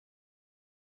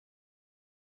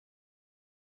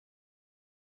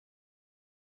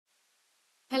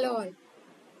Hello all.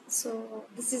 So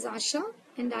this is ASHA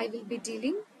and I will be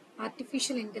dealing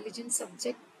artificial intelligence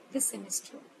subject this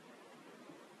semester.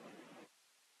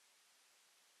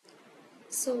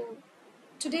 So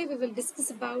today we will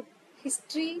discuss about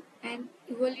history and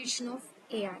evolution of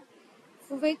AI.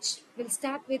 For which we'll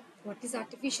start with what is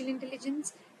artificial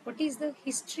intelligence, what is the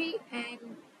history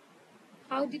and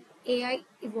how did AI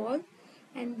evolve,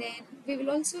 and then we will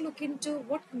also look into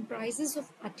what comprises of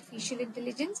artificial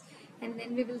intelligence, and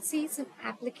then we will see some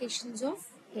applications of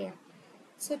AI.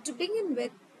 So to begin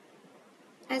with,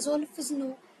 as all of us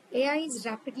know, AI is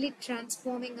rapidly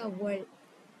transforming our world.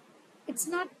 It's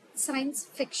not science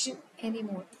fiction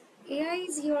anymore. AI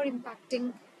is here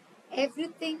impacting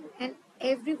everything and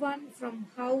everyone, from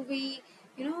how we,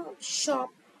 shop,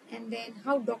 and then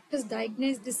how doctors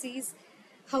diagnose disease,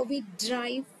 how we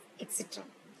drive, etc.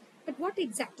 But what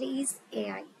exactly is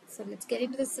AI? So let's get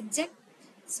into the subject.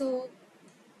 So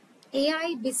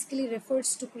AI basically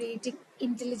refers to creating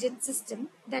intelligent system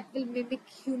that will mimic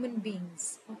human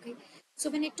beings. Okay.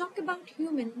 So when I talk about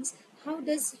humans, how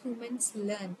does humans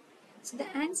learn? So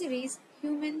the answer is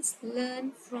humans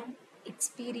learn from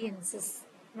experiences,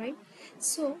 right?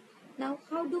 So now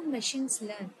how do machines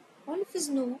learn? All of us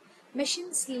know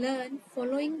machines learn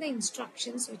following the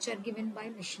instructions which are given by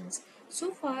machines.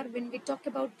 So far when we talk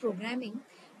about programming,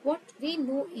 what we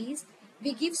know is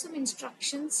we give some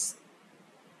instructions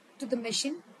to the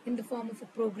machine in the form of a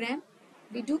program.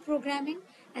 We do programming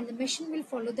and the machine will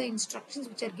follow the instructions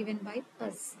which are given by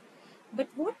us. But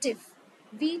what if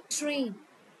we train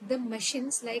the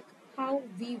machines like how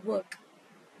we work?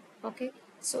 Okay,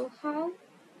 so how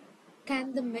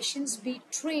can the machines be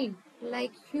trained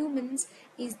like humans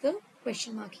is the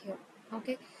question mark here.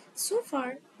 Okay, so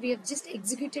far we have just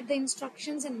executed the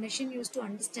instructions and machine used to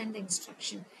understand the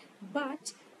instruction,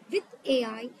 but with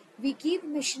AI we give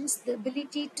machines the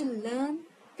ability to learn,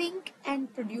 think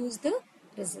and produce the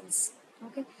results.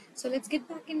 Okay, so let's get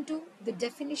back into the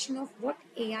definition of what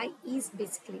AI is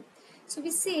basically. So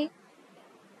we say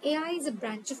AI is a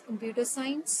branch of computer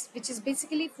science which is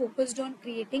basically focused on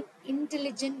creating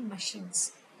intelligent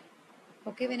machines.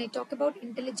 Okay, when I talk about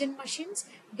intelligent machines,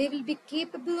 they will be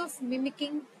capable of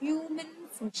mimicking human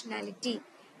functionality,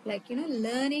 like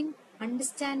learning,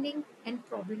 understanding, and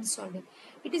problem solving.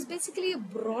 It is basically a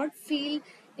broad field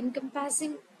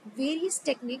encompassing various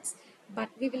techniques, but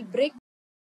we will break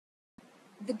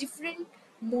the different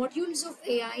modules of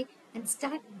AI and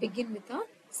begin with our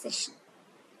session.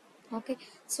 Okay,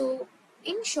 so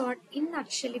in short, in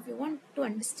nutshell, if you want to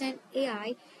understand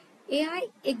AI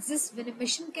exists when a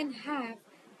machine can have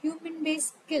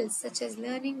human-based skills such as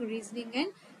learning, reasoning,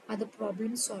 and other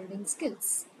problem-solving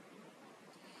skills.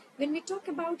 When we talk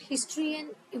about history and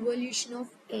evolution of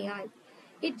AI,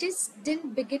 it just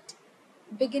didn't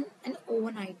begin an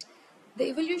overnight. The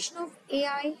evolution of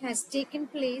AI has taken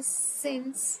place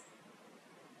since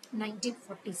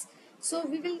 1940s. So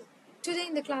we will today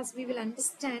in the class we will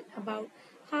understand about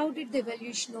how did the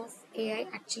evolution of AI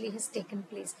actually has taken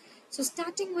place. So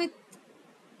starting with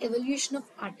evolution of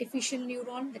artificial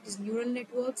neuron, that is neural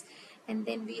networks, and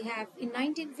then we have in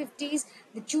 1950s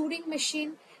the Turing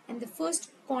machine, and the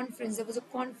first conference, there was a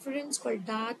conference called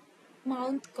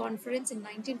Dartmouth conference in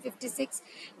 1956,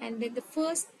 and then the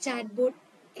first chatbot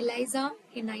Eliza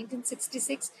in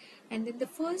 1966, and then the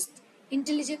first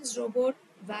intelligence robot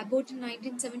Wabot in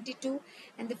 1972,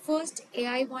 and the first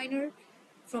AI Winer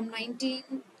from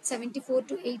 1974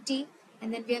 to 80,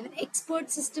 and then we have an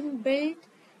expert system built,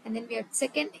 and then we have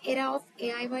second era of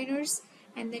AI miners,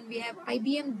 and then we have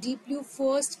IBM Deep Blue,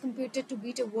 first computer to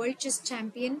beat a world chess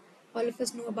champion. All of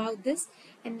us know about this.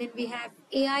 And then we have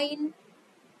AI in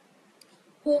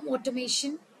home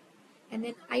automation, and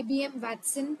then IBM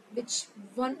Watson, which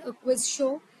won a quiz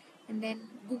show, and then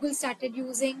Google started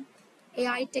using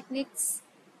AI techniques,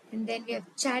 and then we have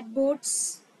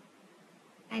chatbots,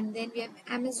 and then we have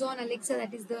Amazon Alexa,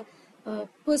 that is the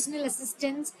personal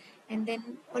assistants, and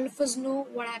then all of us know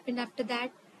what happened after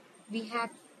that. We have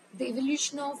the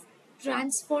evolution of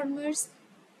transformers,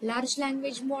 large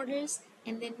language models,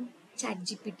 and then chat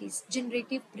GPTs,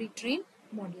 generative pre-trained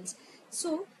models.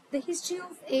 So the history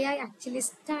of AI actually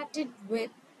started with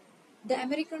the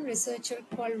American researcher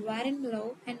called Warren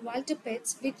Lowe and Walter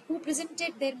Pitts, who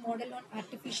presented their model on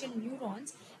artificial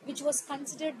neurons, which was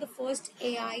considered the first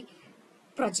AI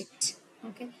project.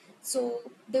 Okay,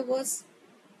 so there was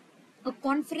a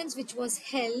conference which was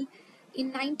held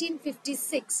in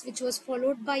 1956, which was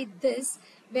followed by this,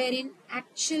 wherein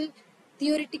actual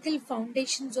theoretical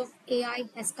foundations of AI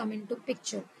has come into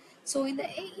picture. So in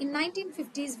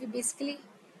 1950s, we basically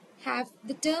have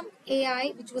the term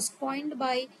AI, which was coined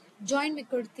by John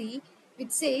McCarthy,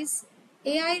 which says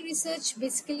AI research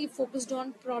basically focused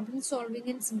on problem solving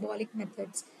and symbolic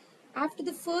methods. After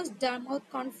the first Dartmouth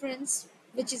conference,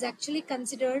 which is actually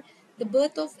considered the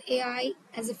birth of AI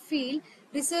as a field,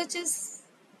 researchers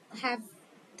have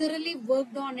thoroughly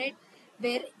worked on it,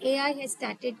 where AI has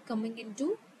started coming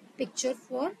into picture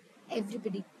for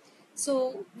everybody.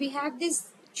 So we have this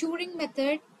Turing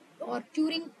method or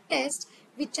Turing test,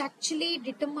 which actually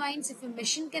determines if a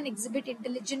machine can exhibit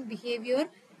intelligent behavior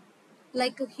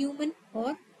like a human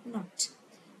or not.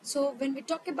 So when we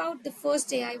talk about the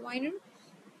first AI winner,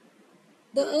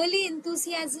 the early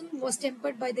enthusiasm was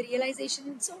tempered by the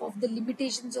realizations of the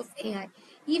limitations of AI.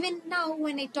 Even now,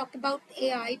 when I talk about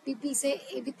AI, people say,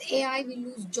 with AI we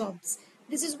lose jobs.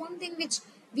 This is one thing which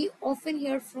we often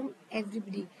hear from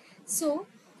everybody. So,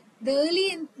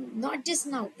 not just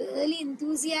now, the early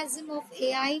enthusiasm of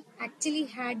AI actually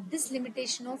had this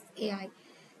limitation of AI.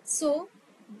 So,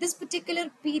 this particular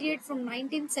period from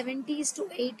 1970s to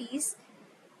 80s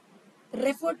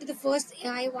referred to the first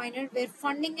AI winner, where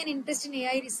funding and interest in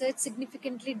AI research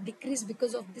significantly decreased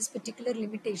because of this particular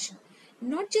limitation.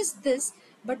 Not just this,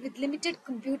 but with limited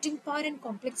computing power and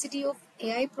complexity of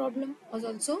AI problem was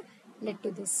also led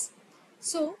to this.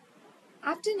 So,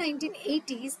 after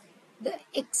 1980s, the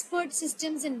expert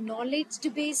systems and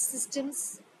knowledge-based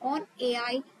systems on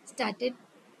AI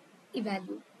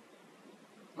evaluate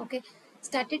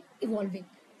started evolving.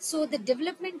 So the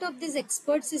development of this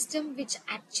expert system, which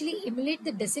actually emulate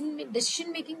the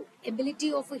decision making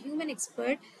ability of a human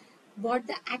expert, brought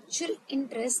the actual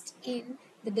interest in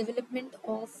the development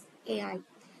of AI.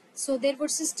 So there were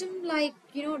systems like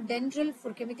Dendral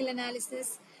for chemical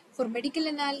analysis, for medical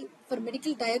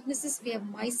diagnosis we have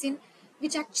Mycin,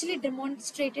 which actually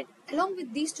demonstrated. Along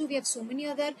with these two, we have so many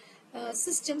other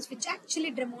systems which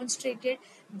actually demonstrated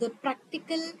the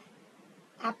practical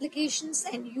applications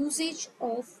and usage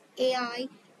of AI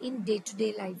in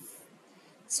day-to-day life.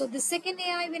 So the second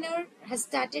AI winner has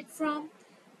started from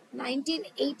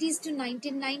 1980s to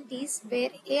 1990s, where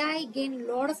AI gained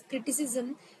a lot of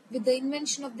criticism with the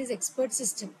invention of this expert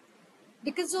system.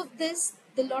 Because of this,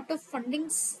 the lot of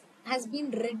fundings has been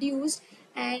reduced,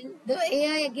 and the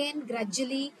AI again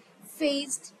gradually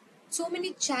faced so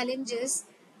many challenges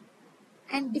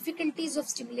and difficulties of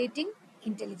stimulating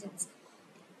intelligence.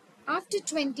 After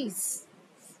 20th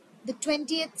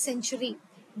century,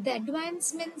 the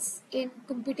advancements in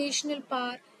computational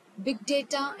power, big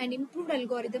data, and improved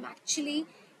algorithm actually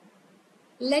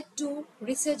led to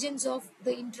resurgence of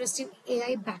the interest in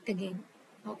AI back again.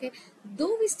 Okay,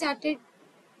 though we started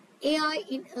AI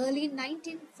in early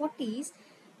 1940s,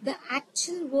 the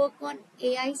actual work on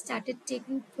AI started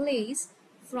taking place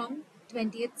from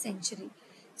 20th century.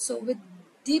 So with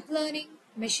deep learning,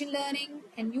 machine learning,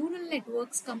 and neural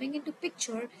networks coming into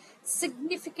picture,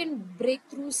 significant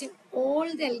breakthroughs in all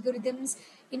the algorithms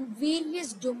in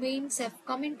various domains have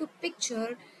come into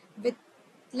picture, with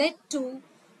led to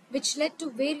which led to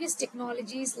various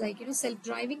technologies like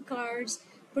self-driving cars,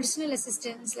 personal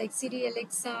assistants like Siri,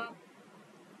 Alexa,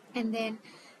 and then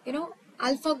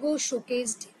AlphaGo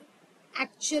showcased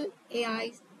actual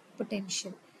AI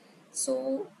potential.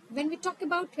 So when we talk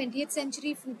about 20th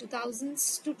century from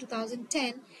 2000s to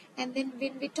 2010, and then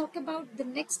when we talk about the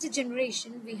next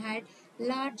generation, we had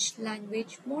large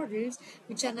language models,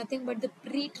 which are nothing but the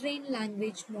pre-trained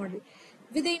language model.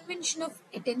 With the invention of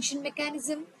attention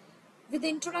mechanism, with the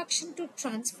introduction to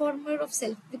transformer of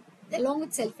along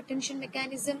with self-attention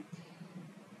mechanism,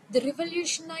 the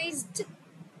revolutionized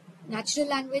natural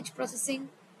language processing,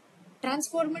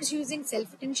 transformers using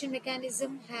self-attention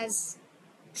mechanism has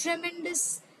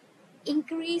tremendous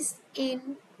increase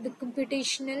in the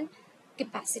computational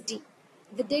capacity.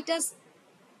 The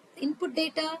input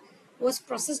data was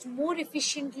processed more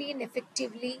efficiently and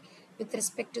effectively with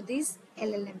respect to these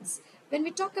LLMs. When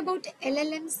we talk about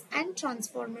LLMs and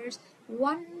transformers,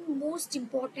 one most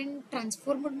important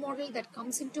transformer model that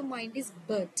comes into mind is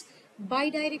BERT,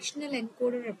 bidirectional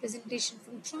encoder representation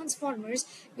from transformers,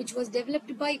 which was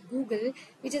developed by Google,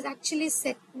 which has actually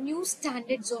set new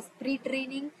standards of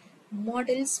pre-training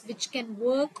models which can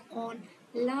work on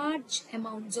large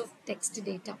amounts of text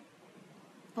data.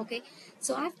 Okay,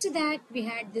 so after that we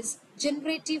had this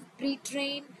generative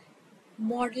pre-trained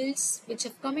models which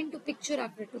have come into picture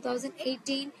after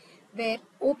 2018, where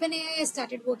OpenAI has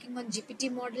started working on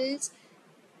GPT models,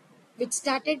 which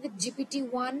started with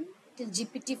GPT-1 till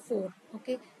GPT-4.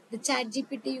 Okay, the chat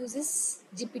GPT uses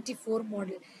GPT-4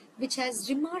 model, which has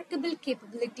remarkable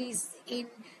capabilities in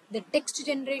the text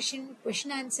generation,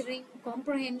 question answering,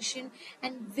 comprehension,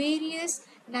 and various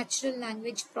natural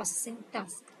language processing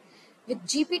tasks. With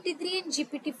GPT-3 and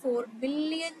GPT-4,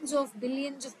 billions of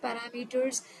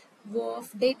parameters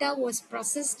of data was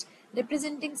processed,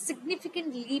 representing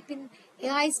significant leap in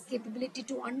AI's capability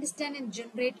to understand and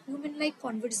generate human-like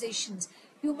conversations,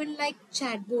 human-like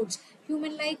chatbots,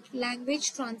 human-like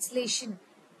language translation,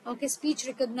 okay, speech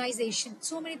recognition.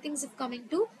 So many things have come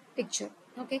into picture.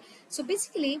 Okay, so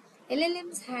basically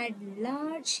LLMs had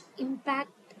large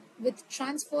impact with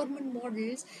transformer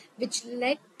models, which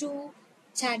led to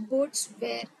chatbots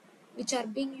where which are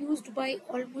being used by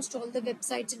almost all the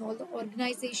websites and all the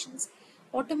organizations,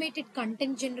 automated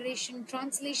content generation,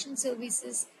 translation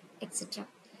services, etc.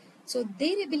 So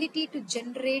their ability to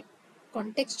generate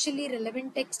contextually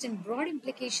relevant text and broad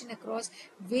implication across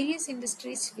various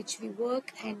industries which we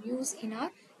work and use in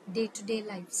our day-to-day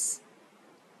lives.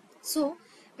 So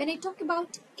when I talk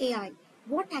about AI,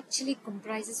 what actually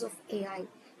comprises of AI?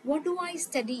 What do I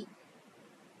study?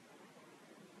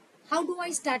 How do I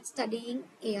start studying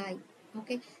AI?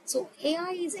 Okay, so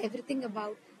AI is everything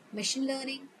about machine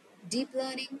learning, deep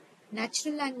learning,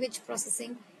 natural language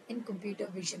processing, and computer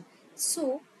vision.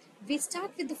 So we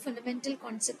start with the fundamental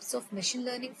concepts of machine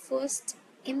learning first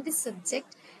in this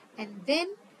subject, and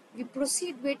then we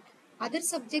proceed with other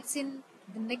subjects the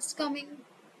next coming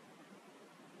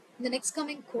in the next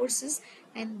coming courses,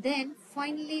 and then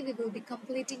finally we will be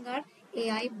completing our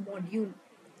AI module.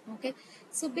 Okay,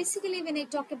 so basically when I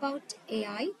talk about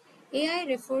AI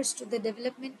refers to the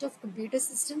development of computer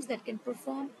systems that can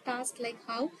perform tasks like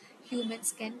how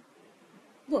humans can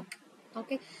work.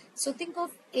 Okay, so think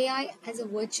of AI as a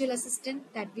virtual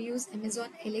assistant that we use Amazon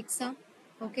Alexa.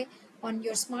 Okay, on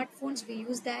your smartphones we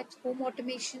use that home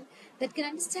automation that can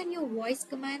understand your voice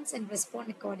commands and respond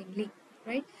accordingly,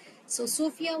 right? So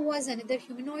Sophia was another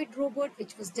humanoid robot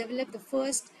which was developed, the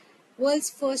first world's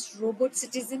first robot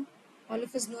citizen. All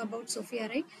of us know about Sophia,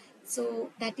 right?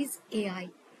 So that is AI.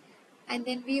 And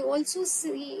then we also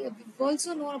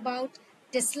know about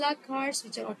Tesla cars,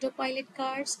 which are autopilot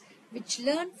cars, which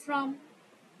learn from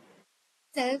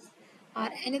self,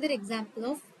 are another example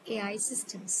of AI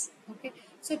systems. Okay,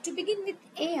 so to begin with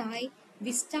AI,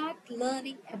 we start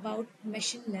learning about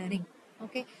machine learning.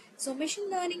 Okay, so machine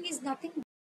learning is nothing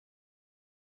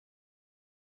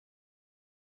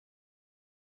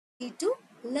to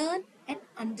learn and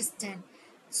understand.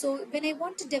 So when I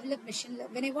want to develop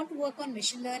when I want to work on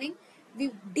machine learning, we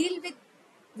deal with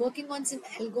working on some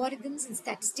algorithms and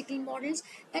statistical models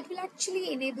that will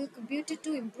actually enable computer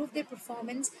to improve their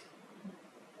performance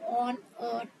on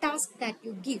a task that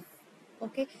you give.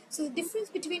 Okay, so the difference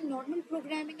between normal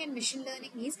programming and machine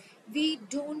learning is we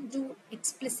don't do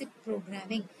explicit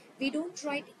programming, we don't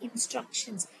write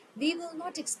instructions, we will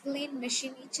not explain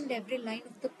machine each and every line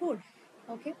of the code.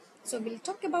 Okay, so we'll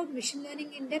talk about machine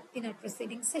learning in depth in our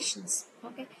preceding sessions.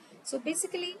 Okay, so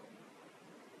basically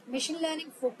machine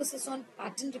learning focuses on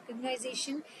pattern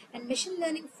recognition, and machine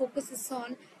learning focuses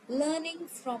on learning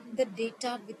from the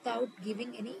data without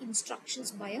giving any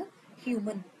instructions by a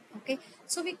human. Okay,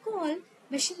 so we call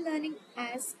machine learning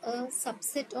as a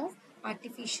subset of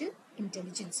artificial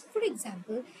intelligence. For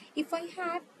example, if I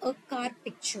have a car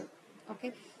picture,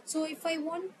 okay, so if I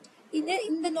want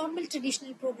in the normal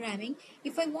traditional programming,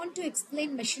 if I want to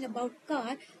explain machine about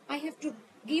car, I have to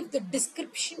give the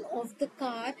description of the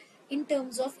car in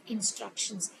terms of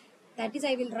instructions. That is,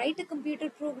 I will write a computer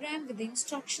program with the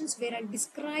instructions where I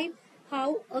describe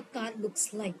how a car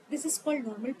looks like. This is called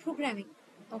normal programming.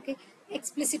 Okay,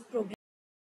 explicit programming.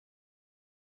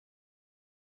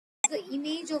 The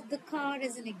image of the car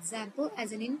as an example,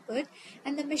 as an input,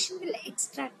 and the machine will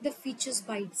extract the features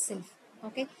by itself.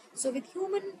 Okay, so with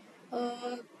human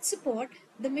support,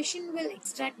 the machine will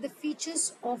extract the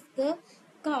features of the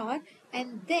car,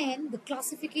 and then the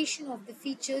classification of the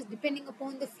features, depending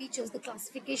upon the features, the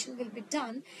classification will be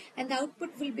done, and the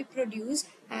output will be produced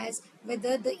as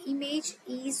whether the image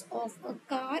is of a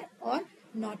car or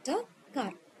not a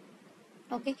car.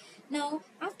 Okay, now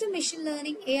after machine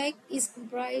learning, AI is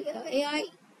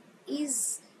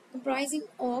comprising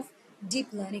of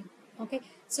deep learning. Okay,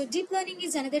 so deep learning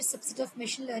is another subset of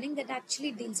machine learning that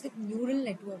actually deals with neural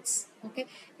networks. Okay,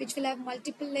 which will have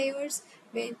multiple layers,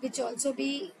 which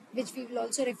we will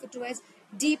also refer to as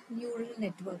deep neural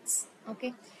networks.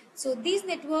 Okay, so these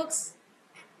networks,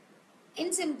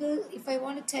 in simple, if I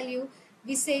want to tell you,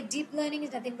 we say deep learning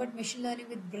is nothing but machine learning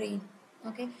with brain.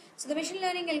 Okay, so the machine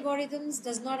learning algorithms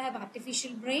does not have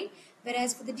artificial brain,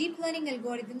 whereas for the deep learning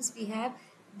algorithms we have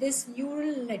this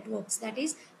neural networks. That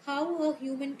is how a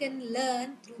human can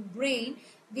learn through brain.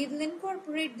 We will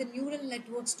incorporate the neural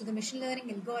networks to the machine learning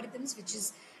algorithms,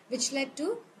 which led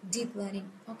to deep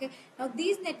learning. Okay, now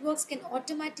these networks can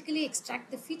automatically extract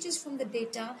the features from the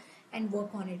data and work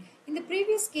on it. In the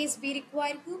previous case, we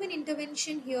require human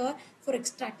intervention here for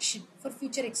extraction, for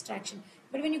future extraction.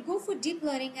 But when you go for deep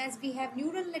learning, as we have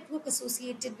neural network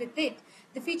associated with it,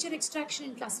 the feature extraction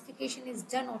and classification is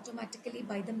done automatically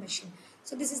by the machine.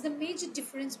 So this is the major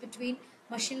difference between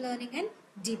machine learning and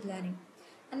deep learning.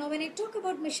 And now when I talk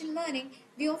about machine learning,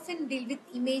 we often deal with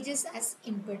images as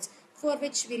inputs, for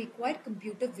which we require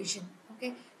computer vision.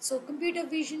 Okay, so computer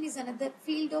vision is another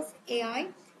field of AI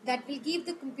that will give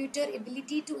the computer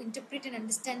ability to interpret and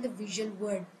understand the visual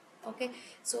world. Okay,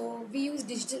 so we use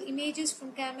digital images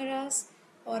from cameras,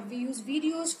 or we use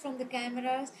videos from the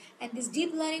cameras, and these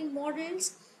deep learning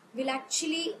models will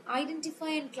actually identify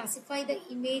and classify the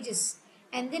images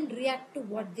and then react to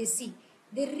what they see.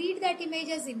 They read that image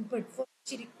as input, for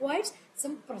which requires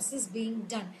some process being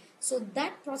done. So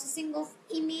that processing of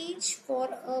image for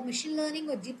a machine learning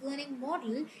or deep learning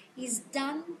model is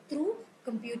done through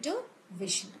computer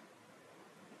vision.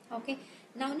 Okay,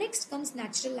 now next comes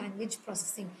natural language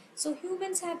processing. So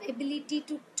humans have ability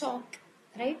to talk,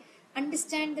 right,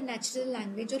 understand the natural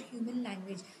language or human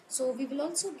language. So we will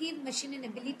also give machine an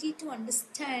ability to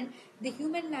understand the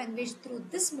human language through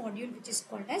this module, which is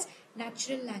called as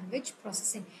natural language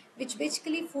processing, which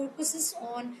basically focuses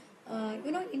on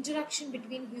interaction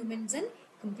between humans and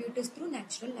computers through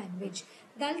natural language.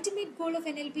 The ultimate goal of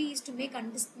NLP is to make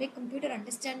computer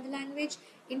understand the language,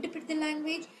 interpret the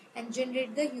language, and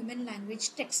generate the human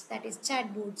language text, that is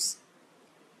chatbots,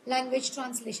 language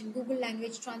translation, Google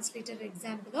language translator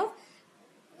example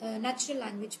of natural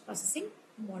language processing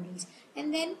models.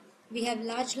 And then we have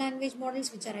large language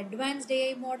models, which are advanced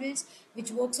AI models,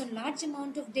 which works on large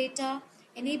amount of data,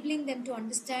 enabling them to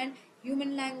understand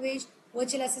human language.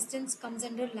 Virtual assistants comes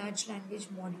under large language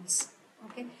models.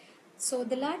 Okay, so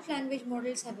the large language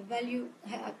models have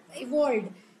evolved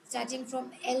starting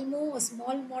from Elmo, a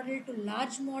small model, to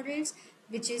large models,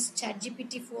 which is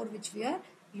ChatGPT 4, which we are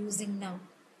using now.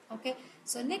 Okay,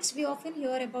 so next we often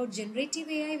hear about generative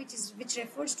AI, which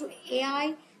refers to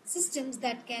AI systems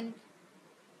that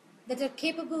are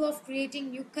capable of creating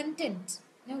new content.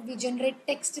 We generate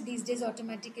text these days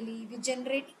automatically, we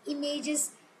generate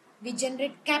images, we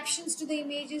generate captions to the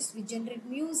images, we generate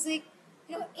music.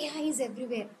 AI is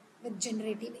everywhere with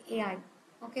generative AI.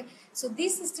 Okay, so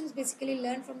these systems basically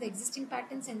learn from the existing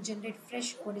patterns and generate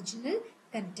fresh original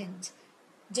content,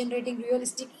 generating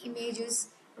realistic images,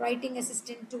 writing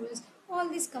assistant tools. All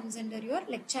this comes under your,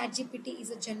 like ChatGPT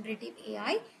is a generative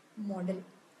AI model.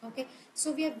 Okay,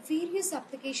 so we have various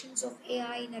applications of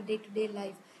AI in our day-to-day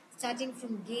life, starting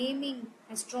from gaming,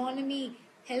 astronomy,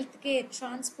 healthcare,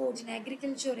 transport, in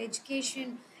agriculture,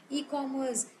 education,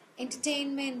 e-commerce,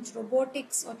 entertainment,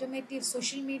 robotics, automotive,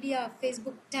 social media,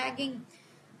 Facebook tagging,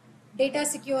 data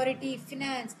security,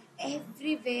 finance.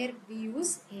 Everywhere we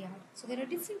use AI. So there are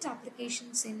different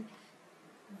applications in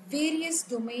various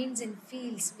domains and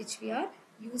fields which we are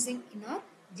using in our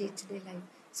day-to-day life.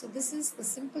 So this is the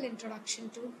simple introduction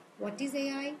to what is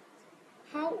AI,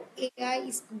 how AI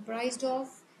is comprised of,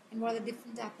 and what are the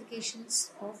different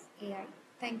applications of AI.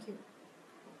 Thank you.